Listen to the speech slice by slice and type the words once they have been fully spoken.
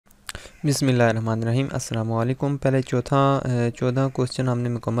बिस्मिल्लाहिर्रहमानिर्रहीम अस्सलाम वालेकुम। पहले 14 क्वेश्चन हमने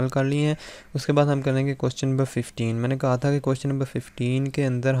मुकम्मल कर लिए हैं। उसके बाद हम करेंगे क्वेश्चन नंबर 15। मैंने कहा था कि क्वेश्चन नंबर 15 के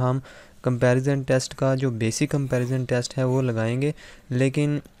अंदर हम कंपैरिजन टेस्ट का जो बेसिक कंपैरिजन टेस्ट है वो लगाएंगे,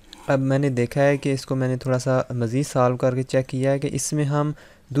 लेकिन अब मैंने देखा है कि इसको मैंने थोड़ा सा मज़ीद सॉल्व करके चेक किया है कि इसमें हम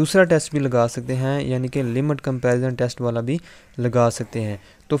दूसरा टेस्ट भी लगा सकते हैं, यानी कि लिमिट कंपैरिजन टेस्ट वाला भी लगा सकते हैं।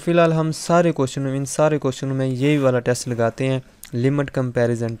 तो फ़िलहाल हम इन सारे क्वेश्चनों में यही वाला टेस्ट लगाते हैं, limit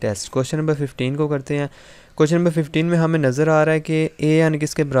comparison test. Question number 15 को करते हैं। क्वेश्चन नंबर 15 में हमें नज़र आ रहा है कि ए एन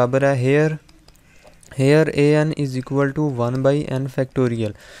किसके बराबर है। Hair A N is equal to 1/n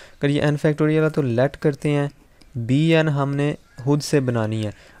factorial. अगर ये n फैक्टोरियल है तो लेट करते हैं बी एन हमने खुद से बनानी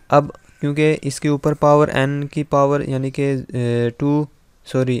है। अब क्योंकि इसके ऊपर पावर n की पावर यानी कि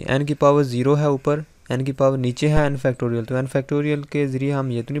n की पावर 0 है, ऊपर n की पावर नीचे है n फैक्टोरियल, तो n फैक्टोरियल के ज़रिए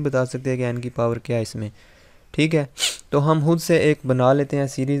हम ये तो नहीं बता सकते कि n की पावर क्या है इसमें। ठीक है, तो हम खुद से एक बना लेते हैं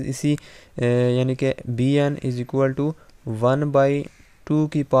सीरीज़ इसी यानी कि B N is equal to 1/2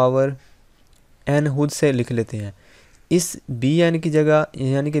 की पावर n खुद से लिख लेते हैं। इस बी एन की जगह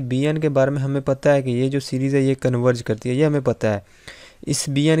यानी कि बी एन के बारे में हमें पता है कि ये जो सीरीज़ है ये कन्वर्ज करती है, ये हमें पता है। इस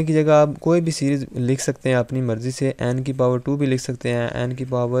बी एन की जगह आप कोई भी सीरीज़ लिख सकते हैं अपनी मर्ज़ी से। n की पावर 2 भी लिख सकते हैं, n की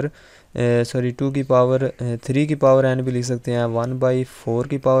पावर 2 की पावर 3 की पावर n भी लिख सकते हैं, 1/4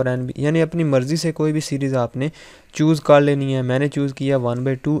 की पावर n भी, यानी अपनी मर्ज़ी से कोई भी सीरीज़ आपने चूज़ कर लेनी है। मैंने चूज़ किया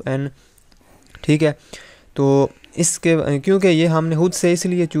 1/2n। ठीक है, तो इसके क्योंकि ये हमने खुद से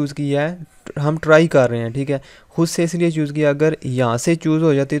इसलिए चूज़ किया है, हम ट्राई कर रहे हैं। ठीक है, खुद से इसलिए चूज़ किया, अगर यहाँ से चूज़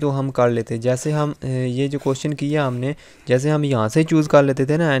हो जाती तो हम कर लेते। जैसे हम ये जो क्वेश्चन किया हमने, जैसे हम यहाँ से चूज़ कर लेते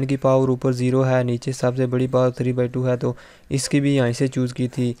थे ना, n की पावर ऊपर 0 है, नीचे सबसे बड़ी पावर 3/2 है, तो इसकी भी यहाँ से चूज़ की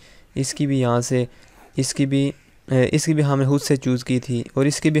थी, इसकी भी यहाँ से, इसकी भी हमने खुद से चूज़ की थी, और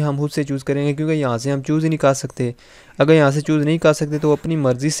इसकी भी हम खुद से चूज़ करेंगे क्योंकि यहाँ से हम चूज़ ही नहीं कर सकते। अगर यहाँ से चूज़ नहीं कर सकते तो अपनी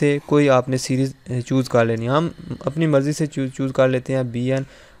मर्ज़ी से कोई आपने सीरीज़ चूज़ कर लेनी। हम अपनी मर्ज़ी से चूज़ कर लेते हैं बी एन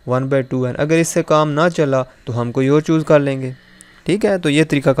 1/2n। अगर इससे काम ना चला तो हम कोई और चूज़ कर लेंगे। ठीक है, तो ये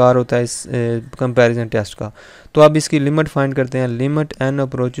तरीक़ाकार होता है इस कंपैरिजन टेस्ट का। तो अब इसकी लिमिट फाइंड करते हैं। Limit n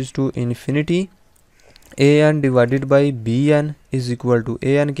approaches to infinity A N divided by B N is equal to,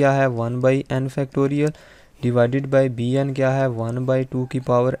 A N क्या है 1/n factorial, divided by B N क्या है 1/2 की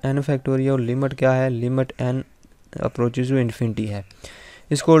पावर n फैक्टोरियल, और लिमिट क्या है, limit n approaches to infinity है।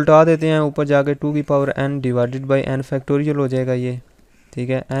 इसको उल्टा देते हैं, ऊपर जाके 2 की power n divided by n factorial हो जाएगा ये। ठीक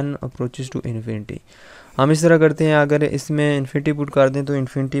है, n अप्रोचेस टू इन्फिनिटी। हम इस तरह करते हैं, अगर इसमें इन्फिनिटी पुट कर दें तो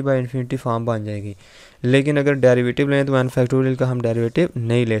इन्फिनिटी बाई इन्फिनिटी फॉर्म बन जाएगी, लेकिन अगर डेरिवेटिव लें तो n फैक्टोरियल का हम डेरिवेटिव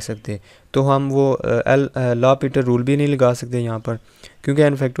नहीं ले सकते, तो हम वो लॉ पीटर रूल भी नहीं लगा सकते यहाँ पर क्योंकि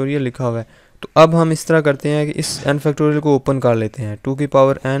n फैक्टोरियल लिखा हुआ है। तो अब हम इस तरह करते हैं कि इस n फैक्टोरियल को ओपन कर लेते हैं, 2 की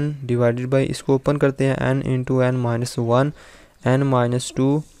पावर n डिवाइडेड बाई, इसको ओपन करते हैं n into n minus 1, n -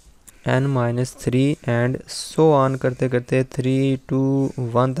 2, n - 3 and so on करते करते 3 2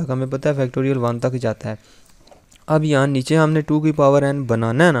 1 तक, हमें पता है फैक्टोरियल 1 तक जाता है। अब यहाँ नीचे हमने 2 की पावर n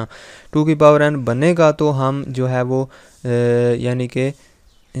बनाना है ना, 2 की पावर n बनेगा तो हम जो है वो यानी कि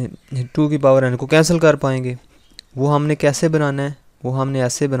 2 की पावर n को कैंसिल कर पाएंगे। वो हमने कैसे बनाना है, वो हमने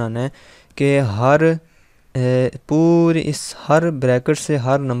ऐसे बनाना है कि पूरी इस हर ब्रैकेट से,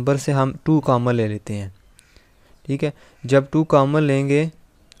 हर नंबर से हम 2 कॉमन ले लेते हैं। ठीक है, जब 2 कॉमन लेंगे,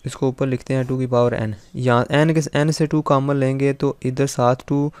 इसको ऊपर लिखते हैं 2 की पावर n, यहाँ n से 2 कॉमन लेंगे तो इधर साथ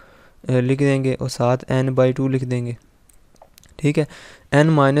 2 लिख देंगे और साथ n/2 लिख देंगे। ठीक है, n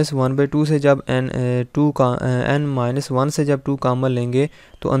 - 1/2 से जब n - 1 से जब 2 कॉमन लेंगे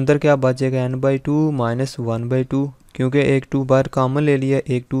तो अंदर क्या बचेगा, n/2 - 1/2, क्योंकि एक 2 बार कॉमन ले लिया,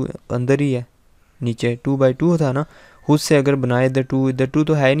 एक 2 अंदर ही है, नीचे 2/2 था ना, खुद से अगर बनाए इधर 2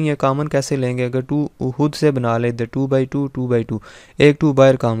 तो है ही नहीं है, कॉमन कैसे लेंगे। अगर 2 खुद से बना ले, इधर 2/2 एक 2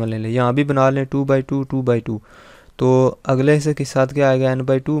 बाहर कॉमन ले लें, यहाँ भी बना लें 2/2, तो अगले हिस्से के साथ क्या आएगा,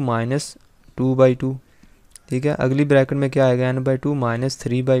 n/2 माइनस 2/2। ठीक है, अगली ब्रैकेट में क्या आएगा, n/2 माइनस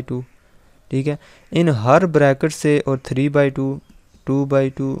 3/2। ठीक है, इन हर ब्रैकेट से और 3/2,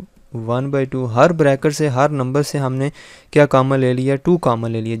 2/2, 1/2, हर ब्रैकेट से, हर नंबर से हमने क्या कॉमन ले लिया, 2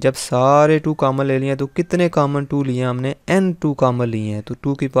 कॉमन ले लिए। जब सारे 2 कॉमन ले लिए तो कितने कॉमन 2 लिए हमने, n 2 कॉमन लिए हैं, तो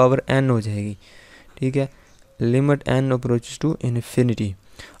 2 की पावर n हो जाएगी। ठीक है, limit n approaches to infinity.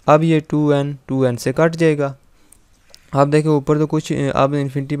 अब ये 2n से कट जाएगा। आप देखिए ऊपर तो कुछ, अब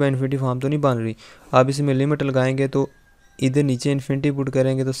इन्फिनिटी बाई इन्फिनिटी फॉर्म तो नहीं बन रही। आप इसमें लिमिट लगाएंगे तो इधर नीचे इन्फिनिटी पुट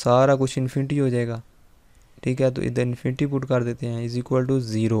करेंगे तो सारा कुछ इन्फिनिटी हो जाएगा। ठीक है, तो इधर इन्फिनिटी पुट कर देते हैं, इज़ इक्वल टू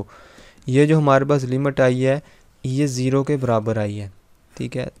 0। ये जो हमारे पास लिमिट आई है ये 0 के बराबर आई है।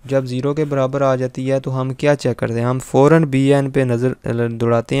 ठीक है, जब 0 के बराबर आ जाती है तो हम क्या चेक करते हैं, हम फ़ौरन बी एन पे नज़र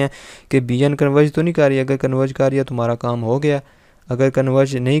दौड़ाते हैं कि बी एन कन्वर्ज तो नहीं कर रही। अगर कन्वर्ज कर रही है तो हमारा काम हो गया, अगर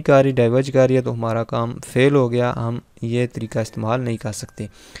कन्वर्ज नहीं कर रही, डाइवर्ज कर रही है, तो हमारा काम फेल हो गया, हम ये तरीका इस्तेमाल नहीं कर सकते।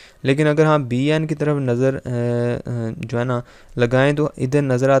 लेकिन अगर हम बी एन की तरफ नज़र जो है ना लगाएं, तो इधर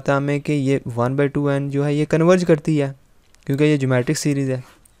नज़र आता है हमें कि ये 1/2n जो है ये कन्वर्ज करती है, क्योंकि ये ज्योमेट्रिक सीरीज़ है।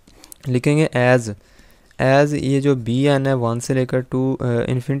 लिखेंगे एज ये जो बी एन है 1 से लेकर 2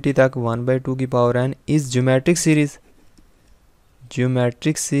 इन्फिनिटी तक 1/2 की power n is geometric series,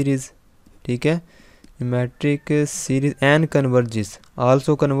 ठीक है। Geometric series N converges,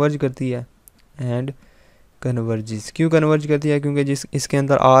 also converge करती है, एंड कन्वर्जिस। क्यों कन्वर्ज करती है? क्योंकि इसके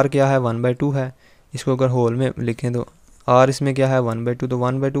अंदर आर क्या है 1/2 है। इसको अगर होल में लिखें तो आर इसमें क्या है 1/2, तो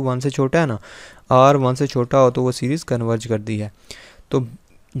 1/2 1 से छोटा है ना, आर 1 से छोटा हो तो वो सीरीज़ कन्वर्ज करती है। तो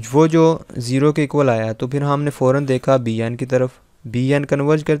वो जो 0 के इक्वल आया, तो फिर हमने फ़ौरन देखा बी एन की तरफ, बी एन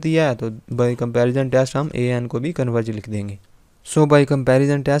कन्वर्ज करती है, तो बाई कंपैरिजन टेस्ट हम ए एन को भी कन्वर्ज लिख देंगे। So by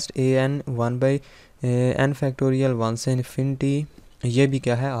comparison test A N 1/n factorial 1 से इन्फिनिटी, ये भी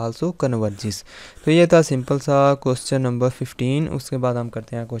क्या है आल्सो कन्वर्जिस। तो ये था सिंपल सा क्वेश्चन नंबर 15। उसके बाद हम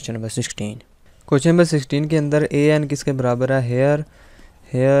करते हैं क्वेश्चन नंबर 16। क्वेश्चन नंबर 16 के अंदर ए एन किसके बराबर है?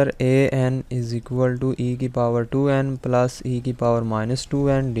 Hair A N is equal to ई की पावर 2n प्लस ई की power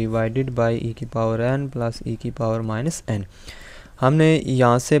 -2n divided by E की पावर n प्लस ई की पावर -n। हमने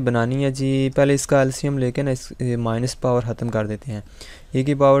यहाँ से बनानी है जी, पहले इसका एलसीएम लेके ना इस माइनस पावर ख़त्म कर देते हैं। ई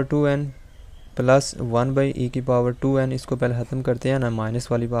की पावर 2n प्लस 1/e की पावर 2n, इसको पहले ख़त्म करते हैं ना माइनस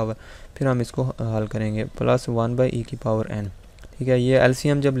वाली पावर, फिर हम इसको हल करेंगे, प्लस 1/e की पावर n, ठीक है। ये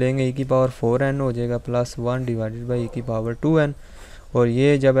एलसीएम जब लेंगे e की पावर 4n हो जाएगा प्लस 1 डिवाइडेड बाई e की पावर 2n, और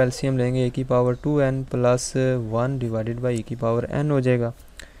ये जब एलसीएम लेंगे e की power 2n plus 1 divided by e की पावर n हो जाएगा।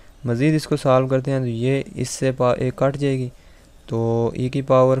 मज़ीद इसको सॉल्व करते हैं तो ये इससे एक कट जाएगी, तो e की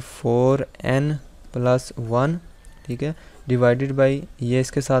पावर 4n प्लस 1, ठीक है, डिवाइडेड बाई ये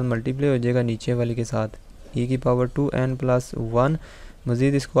इसके साथ मल्टीप्लाई हो जाएगा नीचे वाली के साथ, e की पावर 2n प्लस 1।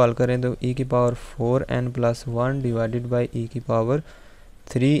 मज़ीद इसको हल करें तो e की power 4n plus 1 divided by e की पावर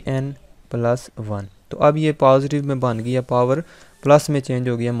 3n प्लस 1। तो अब ये पॉजिटिव में बन गई है, पावर प्लस में चेंज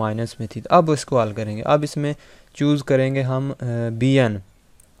हो गया, माइनस में थी। अब इसको हल करेंगे। अब इसमें चूज़ करेंगे हम बी एन,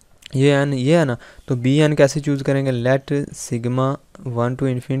 ये है ना, तो बी एन कैसे चूज़ करेंगे? Late sigma 1 to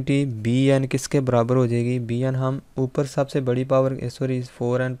infinity B N किसके बराबर हो जाएगी? बी एन हम ऊपर सबसे बड़ी पावर, सॉरी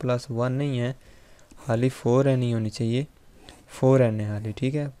 4n प्लस 1 नहीं है, खाली 4n ही होनी चाहिए, 4n है खाली,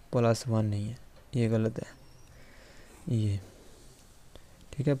 ठीक है, प्लस 1 नहीं है, ये गलत है, ये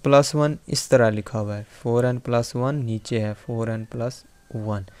ठीक है, प्लस 1 इस तरह लिखा हुआ है, 4n प्लस 1 नीचे है 4n प्लस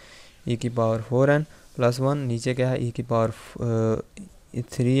 1, ई की पावर 4n प्लस 1, नीचे क्या है ई की पावर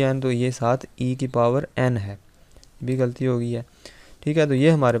 3n, तो ये साथ ई की पावर n है, भी गलती हो गई है, ठीक है। तो ये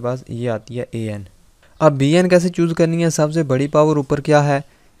हमारे पास ये आती है ए एन। अब बी एन कैसे चूज़ करनी है? सबसे बड़ी पावर ऊपर क्या है?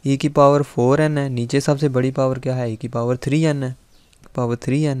 ई की पावर 4n है, नीचे सबसे बड़ी पावर क्या है? ई की पावर 3n है, पावर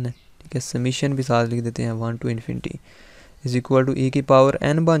 3n है, ठीक है। समीशन भी साथ लिख देते हैं, 1 to infinity is equal to ई की पावर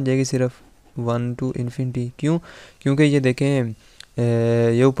n बन जाएगी सिर्फ 1 टू इन्फिनिटी। क्यों? क्योंकि ये देखें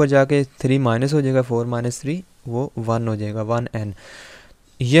ये ऊपर जाके 3 माइनस हो जाएगा, 4 माइनस 3 वो 1 हो जाएगा, 1n।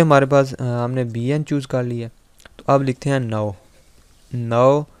 ये हमारे पास हमने बी एन चूज़ कर लिया। तो अब लिखते हैं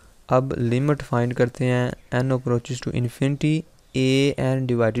नाउ अब लिमिट फाइंड करते हैं, n approaches to infinity A N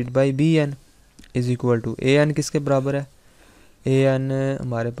divided by B N is equal to A N किसके बराबर है? ए एन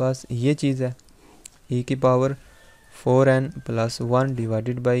हमारे पास ये चीज़ है, ई की power 4n plus 1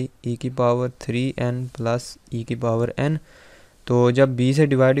 divided by E की पावर 3n प्लस ई की पावर n। तो जब b से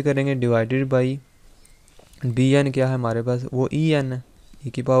डिवाइड करेंगे, डिवाइडेड बाई बी एन क्या है हमारे पास? वो ई एन है, ई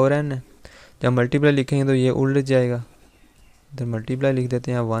की पावर n है। जब मल्टीप्लाई लिखेंगे तो ये उल्ट जाएगा, इधर मल्टीप्लाई लिख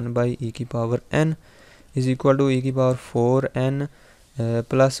देते हैं, 1 बाई ई की power n is equal to ई की power 4n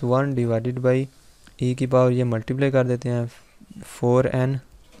plus 1 divided by E की पावर, ये मल्टीप्लाई कर देते हैं 4n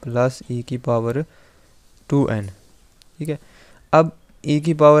प्लस ई की पावर 2n, ठीक है। अब ई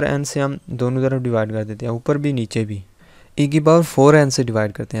की पावर n से हम दोनों तरफ डिवाइड कर देते हैं, ऊपर भी नीचे भी, ई की पावर 4n से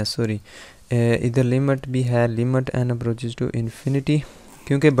डिवाइड करते हैं, सॉरी इधर लिमिट भी है, limit n approaches to infinity,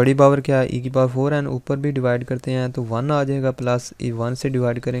 क्योंकि बड़ी पावर क्या है? ई की पावर 4n, ऊपर भी डिवाइड करते हैं तो 1 आ जाएगा, प्लस 1 से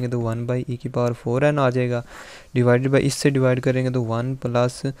डिवाइड करेंगे तो 1 बाई ई की पावर 4n आ जाएगा, डिवाइडेड बाई इससे डिवाइड करेंगे तो 1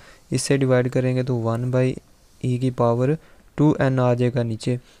 प्लस इससे डिवाइड करेंगे तो 1 बाई ई की पावर 2n आ जाएगा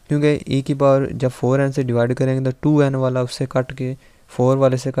नीचे, क्योंकि ई की पावर जब 4n से डिवाइड करेंगे तो 2n वाला उससे कट के 4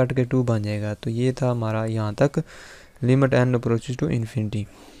 वाले से कट के 2 बन जाएगा। तो ये था हमारा यहाँ तक limit n approaches to infinity.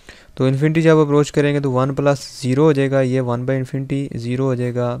 तो इन्फिनिटी जब अप्रोच करेंगे तो 1 प्लस 0 हो जाएगा, ये 1 बाई इन्फिनिटी 0 हो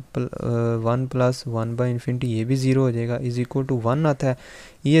जाएगा, 1 प्लस 1 बाई इन्फिनिटी ये भी 0 हो जाएगा, इज़ इक्वल टू 1 आता है,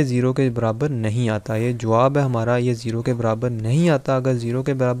 ये 0 के बराबर नहीं आता। ये जवाब है हमारा, ये 0 के बराबर नहीं आता। अगर 0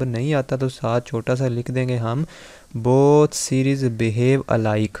 के बराबर नहीं आता तो साथ छोटा सा लिख देंगे हम both series behave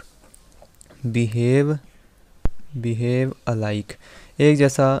alike, behave alike, एक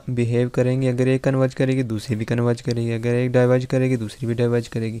जैसा बिहेव करेंगे। अगर एक कन्वर्ज करेगी दूसरी भी कन्वर्ज करेगी, अगर एक डाइवर्ज करेगी दूसरी भी डाइवर्ज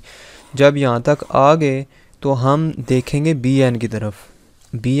करेगी। जब यहाँ तक आ गए तो हम देखेंगे बी एन की तरफ।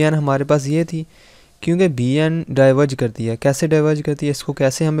 बी एन हमारे पास ये थी, क्योंकि बी एन डाइवर्ज करती है। कैसे डाइवर्ज करती है, इसको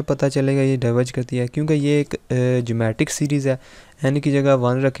कैसे हमें पता चलेगा ये डाइवर्ज करती है? क्योंकि ये एक ज्योमेट्रिक सीरीज़ है। एन की जगह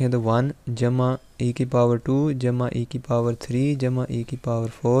 1 रखें तो 1 जमा ई की पावर 2 जमा ई की पावर 3 जमा ई की power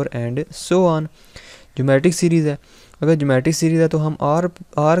 4 and so on. Geometric series है। अगर ज्योमेट्रिक सीरीज़ है तो हम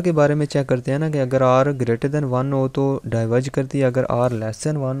आर के बारे में चेक करते हैं ना, कि अगर आर ग्रेटर देन 1 हो तो डाइवर्ज करती है, अगर आर लेस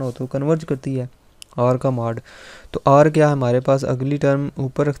देन 1 हो तो कन्वर्ज करती है, आर का मॉड। तो आर क्या है हमारे पास, अगली टर्म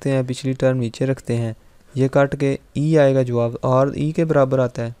ऊपर रखते हैं, पिछली टर्म नीचे रखते हैं, ये काट के ई आएगा जवाब। आर ई के बराबर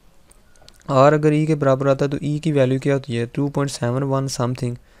आता है। आर अगर ई के बराबर आता है तो ई की वैल्यू क्या होती है, 2.71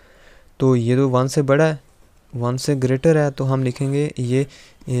 समथिंग। तो ये तो 1 से बड़ा है, 1 से ग्रेटर है, तो हम लिखेंगे ये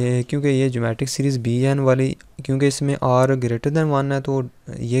क्योंकि ये ज्योमेट्रिक सीरीज़ बी एन वाली, क्योंकि इसमें आर ग्रेटर देन 1 है तो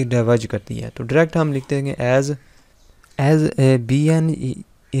ये डाइवर्ज करती है। तो डायरेक्ट हम लिखते हैं कि एज बी एन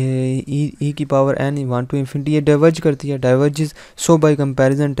ई की पावर एन 1 to infinity, ये डाइवर्ज करती है, diverges. So bye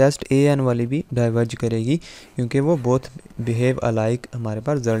comparison test A N वाली भी डाइवर्ज करेगी, क्योंकि वो बोथ बिहेव अलाइक हमारे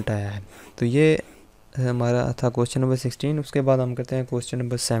पास रिजल्ट आया है। तो ये हमारा था क्वेश्चन नंबर 16। उसके बाद हम करते हैं क्वेश्चन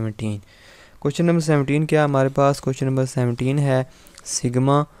नंबर 17। क्वेश्चन नंबर 17 क्या हमारे पास, क्वेश्चन नंबर 17 है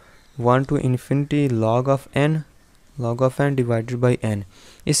sigma 1 to infinity log of n divided by n।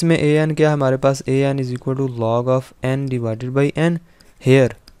 इसमें ए एन क्या है हमारे पास, A N is equal to log of n divided by n।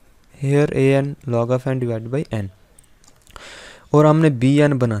 Hair A N log of n divided by n। और हमने B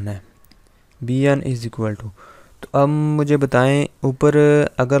N बनाना है, B N is equal to. तो अब मुझे बताएं, ऊपर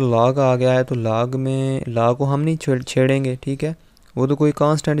अगर लॉग आ गया है तो लॉग को हम नहीं छेड़ेंगे, ठीक है, वो तो कोई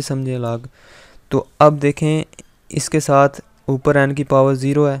कांस्टेंट ही समझे लॉग। तो अब देखें, इसके साथ ऊपर n की पावर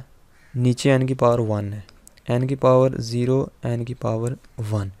 0 है, नीचे n की पावर 1 है। n की पावर 0 n की power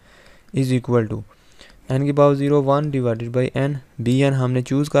 1 is equal to n की power 0 1 divided by n। B N हमने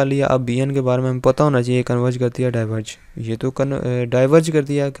चूज़ कर लिया। अब बी एन के बारे में हमें पता होना चाहिए, कन्वर्ज करती है डाइवर्ज, ये तो डाइवर्ज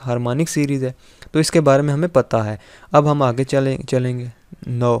करती है, हार्मोनिक सीरीज़ है, तो इसके बारे में हमें पता है। अब हम आगे चलेंगे।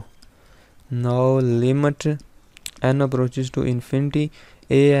 No limit n approaches to infinity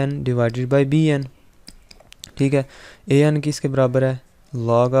A N divided by B N, ठीक है। ए एन किसके बराबर है,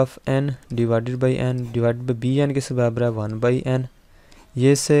 log of n divided by n divided by B N किसके बराबर है, 1 बाई n।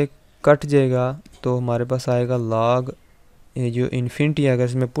 ये से कट जाएगा तो हमारे पास आएगा लॉग, ये जो इन्फिनिटी है अगर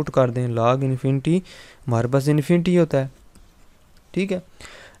इसमें पुट कर दें लॉग इन्फिनिटी, हमारे पास इन्फिनिटी होता है, ठीक है,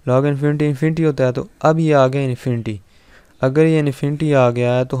 लॉग इन्फिनिटी होता है। तो अब ये आ गया इन्फिनिटी। अगर ये इन्फिनिटी आ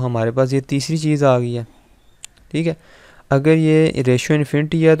गया है तो हमारे पास ये तीसरी चीज़ आ गई है, ठीक है। अगर ये रेशियो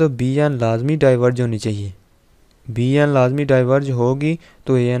इन्फिनिटी है तो बी एन लाजमी डाइवर्ज होनी चाहिए, बी एन लाजमी डाइवर्ज होगी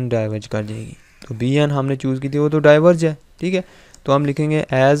तो ए एन डाइवर्ज कर जाएगी। तो बी एन हमने चूज़ की थी, वो तो डाइवर्ज है, ठीक है। तो हम लिखेंगे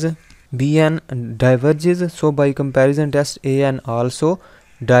as B N diverges, so by comparison test A N also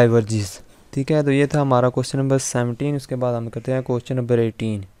diverges, ठीक है। तो ये था हमारा क्वेश्चन नंबर 17। उसके बाद हम करते हैं क्वेश्चन नंबर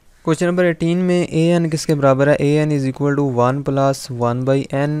 18। क्वेश्चन नंबर 18 में ए एन किसके बराबर है, A N is equal to 1 plus 1 by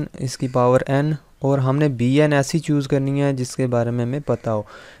N इसकी पावर n। और हमने बी एन ऐसी चूज़ करनी है जिसके बारे में हमें पता हो।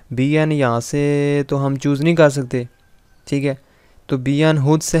 बी एन यहाँ से तो हम चूज़ नहीं कर सकते, ठीक है। तो बी एन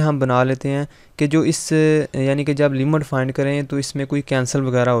खुद से हम बना लेते हैं कि जो इस यानी कि जब लिमिट फाइंड करें तो इसमें कोई कैंसिल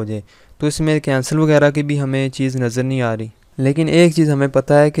वगैरह हो जाए, तो इसमें कैंसिल वगैरह की भी हमें चीज़ नज़र नहीं आ रही। लेकिन एक चीज़ हमें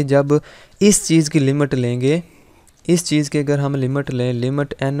पता है कि जब इस चीज़ की लिमिट लेंगे, इस चीज़ की अगर हम लिमिट लें,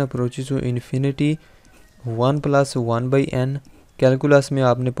 limit n approaches to infinity 1 plus 1 by n, calculus में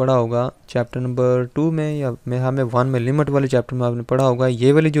आपने पढ़ा होगा चैप्टर नंबर 2 में, या हमें 1 में लिमिट वाले चैप्टर में आपने पढ़ा होगा।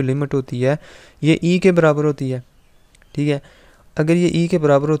 ये वाली जो लिमिट होती है ये e के बराबर होती है, ठीक है। अगर ये e के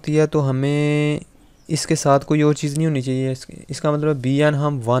बराबर होती है तो हमें इसके साथ कोई और चीज़ नहीं होनी चाहिए। इसका मतलब बी एन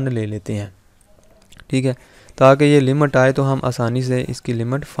हम 1 ले लेते हैं, ठीक है, ताकि ये लिमिट आए तो हम आसानी से इसकी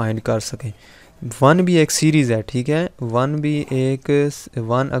लिमिट फाइंड कर सकें। 1 भी एक सीरीज़ है, ठीक है, 1 भी एक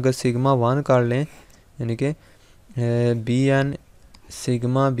 1 अगर सिग्मा 1 कर लें, यानी कि B N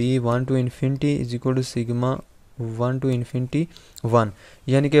sigma B 1 to infinity is equal to sigma 1 to infinity 1,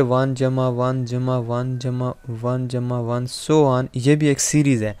 यानी कि 1 जमा 1 जमा 1 जमा 1 जमा 1 सो ऑन। ये भी एक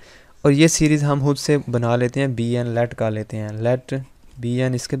सीरीज़ है, और ये सीरीज़ हम खुद से बना लेते हैं, बी एन लेट कर लेते हैं, लेट बी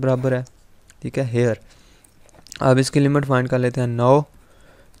एन इसके बराबर है, ठीक है, हेयर। अब इसकी लिमिट फाइंड कर लेते हैं।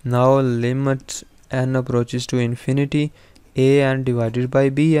 Now limit n approaches to infinity A N divided by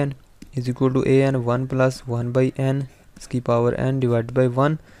B N is equal to A N 1 plus 1 by n इसकी power n divided by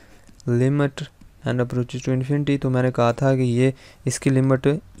 1। Limit N approaches to infinity, तो मैंने कहा था कि ये इसकी लिमिट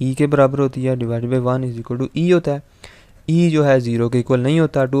ई के बराबर होती है, divide by 1 is equal to ई होता है। ई जो है 0 के इक्वल नहीं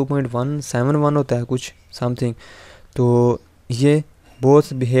होता, 2.171 होता है कुछ समथिंग। तो ये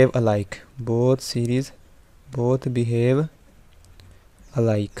both behave alike, both behave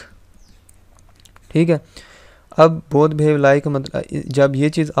alike, ठीक है। अब बोथ बिहेव लाइक मतलब जब ये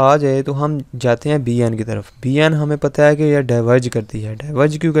चीज़ आ जाए तो हम जाते हैं बी एन की तरफ। बी एन हमें पता है कि यह डाइवर्ज करती है।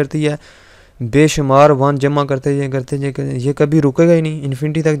 डाइवर्ज क्यों करती है? बेशुमार 1 जमा करते जाए ये कभी रुकेगा ही नहीं,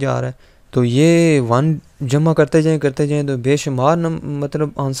 इन्फिनिटी तक जा रहा है। तो ये 1 जमा करते जाएँ तो बेशुमार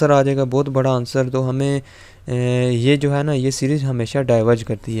मतलब आंसर आ जाएगा, बहुत बड़ा आंसर। तो हमें ये जो है ना, ये सीरीज़ हमेशा डाइवर्ज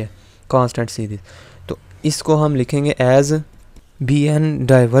करती है, कांस्टेंट सीरीज़। तो इसको हम लिखेंगे as B N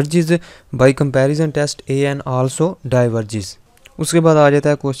डाइवर्जिज by comparison test A N also डाइवर्जिज। उसके बाद आ जाता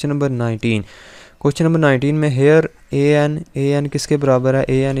है क्वेश्चन नंबर 19। क्वेश्चन नंबर 19 में हेयर ए एन किसके बराबर है?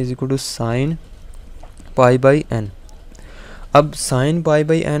 A N is equal to sine pi by N. अब साइन पाई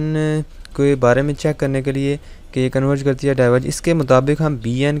बाई एन के बारे में चेक करने के लिए कि ये कन्वर्ज करती है डाइवर्ज, इसके मुताबिक हम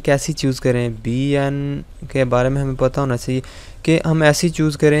बी एन कैसी चूज़ करें? बी एन के बारे में हमें पता होना चाहिए कि हम ऐसी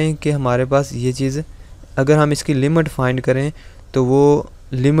चूज़ करें कि हमारे पास ये चीज़, अगर हम इसकी लिमिट फाइंड करें तो वो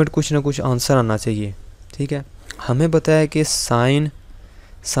लिमिट कुछ ना कुछ आंसर आना चाहिए, ठीक है। हमें पता है कि साइन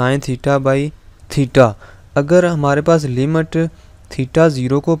थीटा बाई थीटा, अगर हमारे पास लिमिट थीटा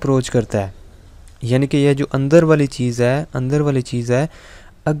 0 को अप्रोच करता है, यानी कि यह जो अंदर वाली चीज़ है,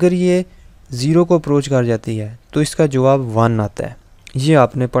 अगर ये 0 को अप्रोच कर जाती है तो इसका जवाब 1 आता है। ये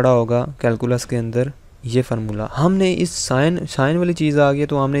आपने पढ़ा होगा कैलकुलस के अंदर ये फार्मूला। हमने इस साइन वाली चीज़ आ गई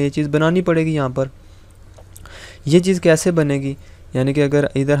तो हमने ये चीज़ बनानी पड़ेगी यहाँ पर। ये चीज़ कैसे बनेगी? यानी कि अगर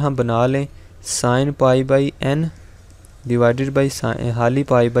इधर हम बना लें sine pi by N divided by हाली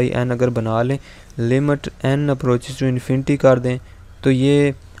पाई बाई एन, अगर बना लें limit N approaches to infinity कर दें, तो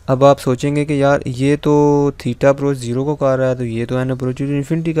ये अब आप सोचेंगे कि यार ये तो थीटा अप्रोच 0 को कर रहा है, तो ये तो एन अप्रोच टू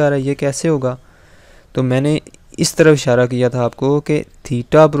इन्फिनिटी कर रहा है, ये कैसे होगा? तो मैंने इस तरफ इशारा किया था आपको कि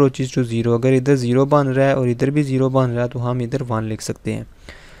थीटा अप्रोचेस टू 0, अगर इधर 0 बन रहा है और इधर भी 0 बन रहा है तो हम इधर 1 लिख सकते हैं।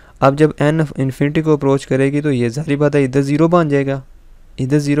 अब जब एन इन्फिनिटी को अप्रोच करेगी तो ये ज़ाहिर बात है इधर 0 बन जाएगा,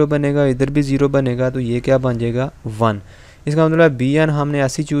 इधर 0 बनेगा, इधर भी 0 बनेगा, तो ये क्या बन जाएगा? 1। इसका मतलब बी एन हमने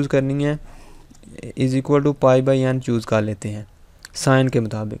ऐसी चूज़ करनी है, is equal to pi by N choose कर लेते हैं साइन के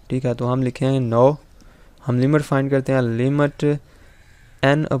मुताबिक, ठीक है। तो हम लिखेंगे 9, हम लिमिट फाइंड करते हैं, limit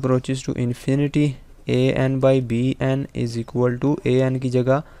N approaches to infinity A N by B N is equal to A N की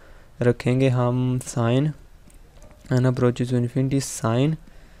जगह रखेंगे हम sign N approaches to infinity sine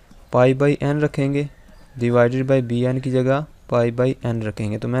pi by N रखेंगे, डिवाइडेड बाई बी एन की जगह पाई बाई एन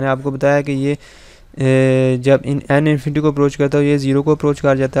रखेंगे। तो मैंने आपको बताया कि ये जब एन इन्फिनिटी को अप्रोच करता है ये 0 को अप्रोच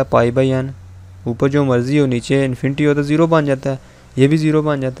कर जाता है पाई बाई एन, ऊपर जो मर्ज़ी हो नीचे इन्फिनिटी हो तो 0 बन जाता है, ये भी 0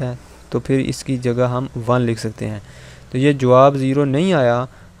 बन जाता है, तो फिर इसकी जगह हम 1 लिख सकते हैं। तो ये जवाब 0 नहीं आया,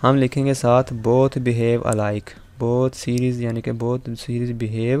 हम लिखेंगे साथ both behave alike, both series यानी कि बोथ सीरीज़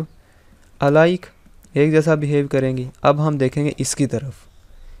बिहेव अलाइक, एक जैसा बिहेव करेंगी। अब हम देखेंगे इसकी तरफ,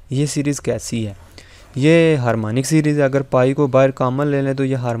 ये सीरीज़ कैसी है? ये हार्मोनिक सीरीज़ है, अगर पाई को बाहर कॉमन ले लें तो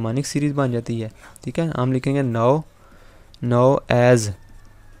ये हार्मोनिक सीरीज़ बन जाती है, ठीक है। हम लिखेंगे नाउ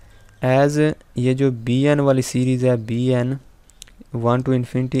एज ये जो बी एन वाली सीरीज़ है, B N 1 to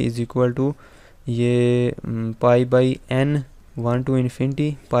infinity is equal to ये pi by N 1 to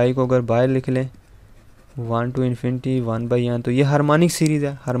infinity, पाई को अगर बाहर लिख लें 1 टू इन्फिनिटी 1 बाई एन, तो ये हार्मोनिक सीरीज़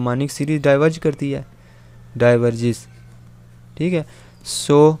है। हार्मोनिक सीरीज़ डाइवर्ज करती है, डाइवर्जिस, ठीक है।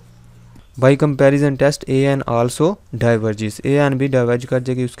 So by comparison test A N also डाइवर्जिस, A N भी डाइवर्ज कर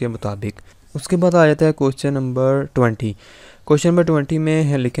जाएगी उसके मुताबिक। उसके बाद आ जाता है क्वेश्चन नंबर 20। क्वेश्चन नंबर 20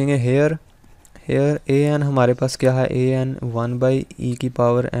 में लिखेंगे हेयर ए एन हमारे पास क्या है? ए एन 1 बाई ई की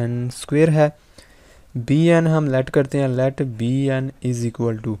पावर एन स्क्वेयर है। बी एन हम लेट करते हैं, late B N is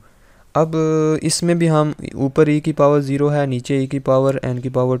equal to, अब इसमें भी हम ऊपर ई की पावर 0 है, नीचे ई की पावर एन की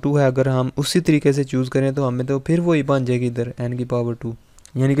पावर 2 है। अगर हम उसी तरीके से चूज़ करें तो हमें तो फिर वही बन जाएगी इधर एन की पावर 2,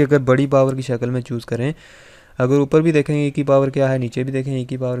 यानी कि अगर बड़ी पावर की शक्ल में चूज़ करें, अगर ऊपर भी देखेंगे ई की पावर क्या है, नीचे भी देखेंगे ई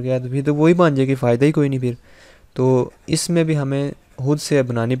की पावर क्या है, तो फिर तो वही बन जाएगी, फ़ायदा ही कोई नहीं फिर। तो इसमें भी हमें खुद से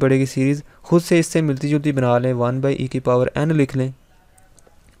बनानी पड़ेगी सीरीज़, खुद से इससे मिलती जुलती बना लें, 1 बाई ई की पावर एन लिख लें,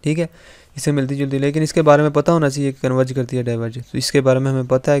 ठीक है, इससे मिलती जुलती। लेकिन इसके बारे में पता होना चाहिए कन्वर्ज करती है डाइवर्ज, तो इसके बारे में हमें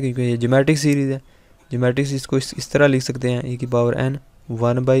पता है क्योंकि ये ज्योमेट्रिक सीरीज़ है। ज्योमेट्रिक इसको इस तरह लिख सकते हैं, ई की power N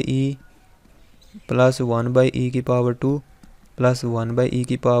 1 by E plus 1 by E की पावर 2 प्लस 1 बाई ई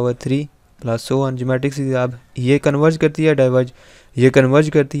की power 3 plus so one. Geometric series अब ये कन्वर्ज करती है डाइवर्ज, ये कन्वर्ज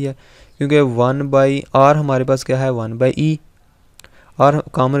करती है क्योंकि 1 बाई आर हमारे पास क्या है 1 बाई ई, और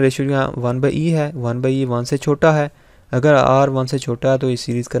कॉमन रेशियो यहाँ 1 बाई ई है, 1 बाई ई 1 से छोटा है। अगर आर 1 से छोटा है तो ये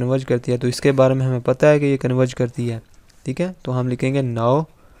सीरीज़ कन्वर्ज करती है, तो इसके बारे में हमें पता है कि ये कन्वर्ज करती है, ठीक है। तो हम लिखेंगे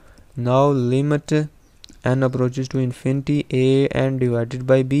now limit n approaches to infinity a n divided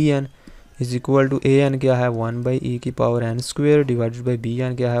by B N is equal to a n क्या है 1 बाई ई की power n square divided by B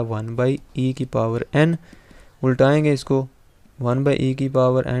N क्या है 1 बाई ई की पावर n। उल्टाएंगे इसको, 1 बाई ई की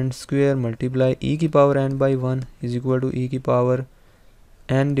power n square multiply e की power n by 1 is equal to ई की power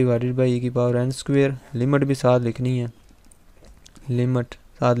n divided by E की power n square. Limit भी साथ लिखनी है, लिमिट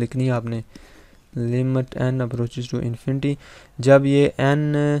साथ लिखनी है आपने, limit n approaches to infinity. जब ये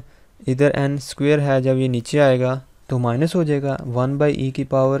n इधर n स्क्वेयर है, जब ये नीचे आएगा तो माइनस हो जाएगा, 1 बाई ई की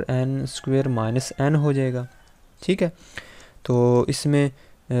power n square minus n हो जाएगा, ठीक है। तो इसमें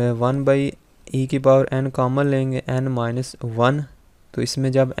 1 बाई ई की पावर n कॉमन लेंगे, n माइनस 1, तो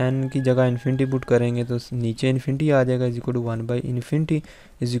इसमें जब n की जगह इन्फिनिटी पुट करेंगे तो नीचे इन्फिनिटी आ जाएगा, is equal to 1 by infinity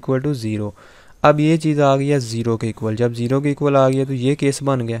is equal to 0। अब ये चीज़ आ गया 0 के इक्वल, जब 0 के इक्वल आ गया तो ये केस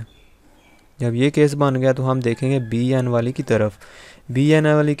बन गया। जब ये केस बन गया तो हम देखेंगे बी एन वाली की तरफ, बी एन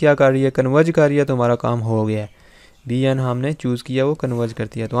वाली क्या कर रही है, कन्वर्ज कर रही है, तो हमारा काम हो गया है। बी एन हमने चूज़ किया, वो कन्वर्ज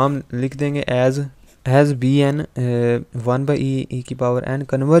करती है, तो हम लिख देंगे as B N 1 by E की power n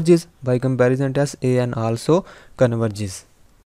converges by comparison test A N also converges.